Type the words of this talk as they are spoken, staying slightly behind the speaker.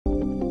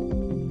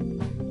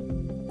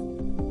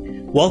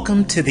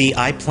Welcome to the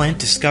iPlant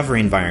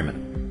Discovery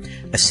Environment,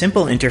 a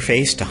simple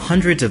interface to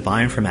hundreds of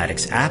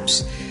bioinformatics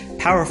apps,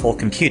 powerful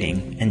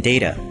computing, and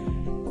data.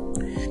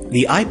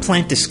 The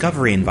iPlant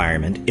Discovery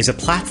Environment is a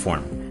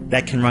platform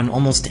that can run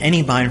almost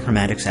any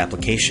bioinformatics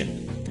application.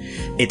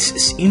 It's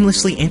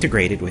seamlessly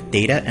integrated with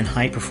data and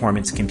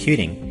high-performance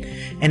computing,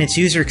 and it's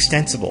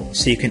user-extensible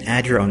so you can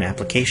add your own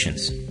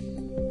applications.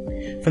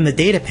 From the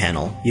data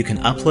panel, you can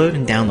upload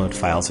and download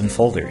files and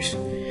folders,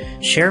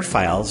 share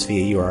files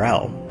via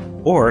URL,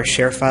 or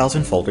share files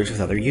and folders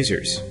with other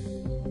users.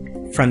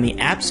 From the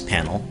Apps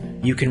panel,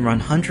 you can run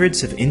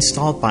hundreds of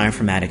installed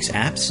bioinformatics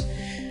apps,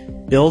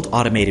 build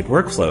automated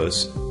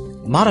workflows,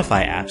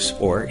 modify apps,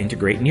 or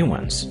integrate new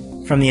ones.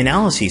 From the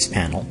Analyses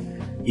panel,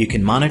 you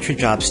can monitor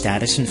job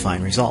status and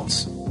find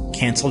results,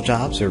 cancel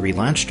jobs or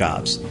relaunch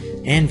jobs,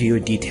 and view a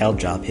detailed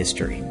job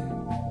history.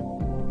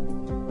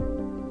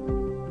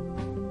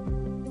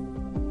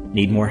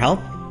 Need more help?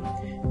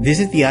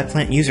 Visit the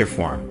iPlant user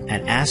forum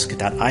at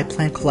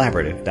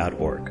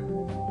ask.iplantcollaborative.org.